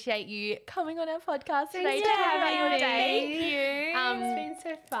appreciate you coming on our podcast today to for talk about your having day. me. Thank you. It's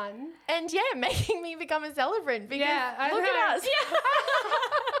been so fun. And yeah, making me become a celebrant, because Yeah, I look know. at us.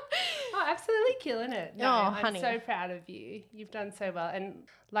 Oh, absolutely killing it. No, Oh, I'm honey. so proud of you. You've done so well. And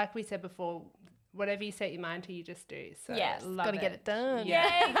like we said before, whatever you set your mind to, you just do. So Yes, love gotta get it done. Yeah,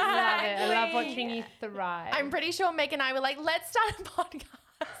 Yeah, love it. I love exactly. watching you thrive. I'm pretty sure Meg and I were like, let's start a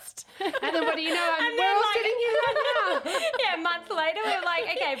podcast. and then what do you know? And we're then, all like- sitting here right now. Yeah, a month later, we were like,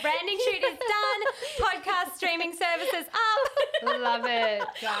 okay, branding shoot is done, podcast streaming services up. Love it,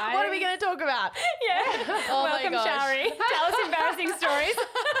 guys. What are we going to talk about? Yeah. Oh my Welcome, gosh. Shari. Tell us embarrassing stories.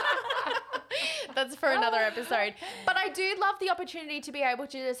 That's for another episode. But I do love the opportunity to be able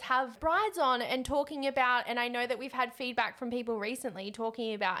to just have brides on and talking about, and I know that we've had feedback from people recently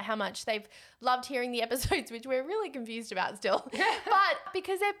talking about how much they've loved hearing the episodes, which we're really confused about still. But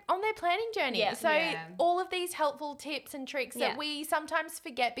because they're on their planning journey. Yeah. So Yeah. all of these helpful tips and tricks Yeah. that we sometimes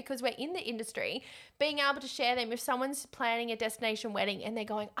forget because we're in the industry, being able to share them if someone's planning a destination wedding and they're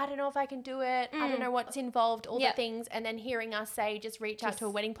going, I don't know if I can do it. I don't know what's involved, all Yep. the things. And then hearing us say, just reach out to a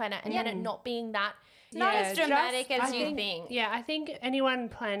wedding planner, and then it not being that. Not as Yeah, dramatic just- as I you think- think. Yeah, I think anyone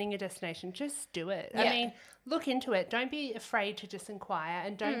planning a destination, just do it. I Yeah. mean, look into it. Don't be afraid to just inquire,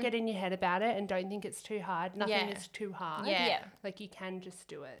 and don't get in your head about it, and don't think it's too hard. Nothing is too hard. Yeah. Like, you can just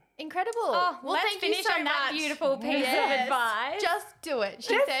do it. Incredible. Oh, well, let's thank finish you so on that much. beautiful piece of advice. Just do it.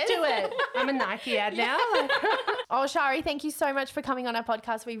 She Just says. do it. I'm a Nike ad now. Oh, Shari, thank you so much for coming on our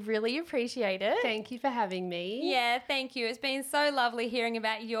podcast. We really appreciate it. Thank you for having me. Yeah, thank you. It's been so lovely hearing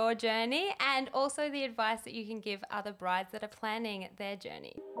about your journey and also the advice that you can give other brides that are planning their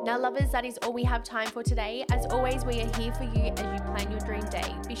journey. Now, lovers, that is all we have time for today. As always, we are here for you as you plan your dream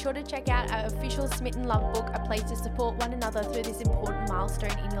day. Be sure to check out our official Smitten Love book, a place to support one another through this important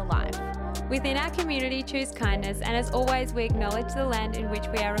milestone in your life. Within our community, choose kindness, and as always, we acknowledge the land in which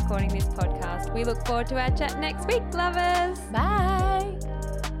we are recording this podcast. We look forward to our chat next week, lovers. Bye.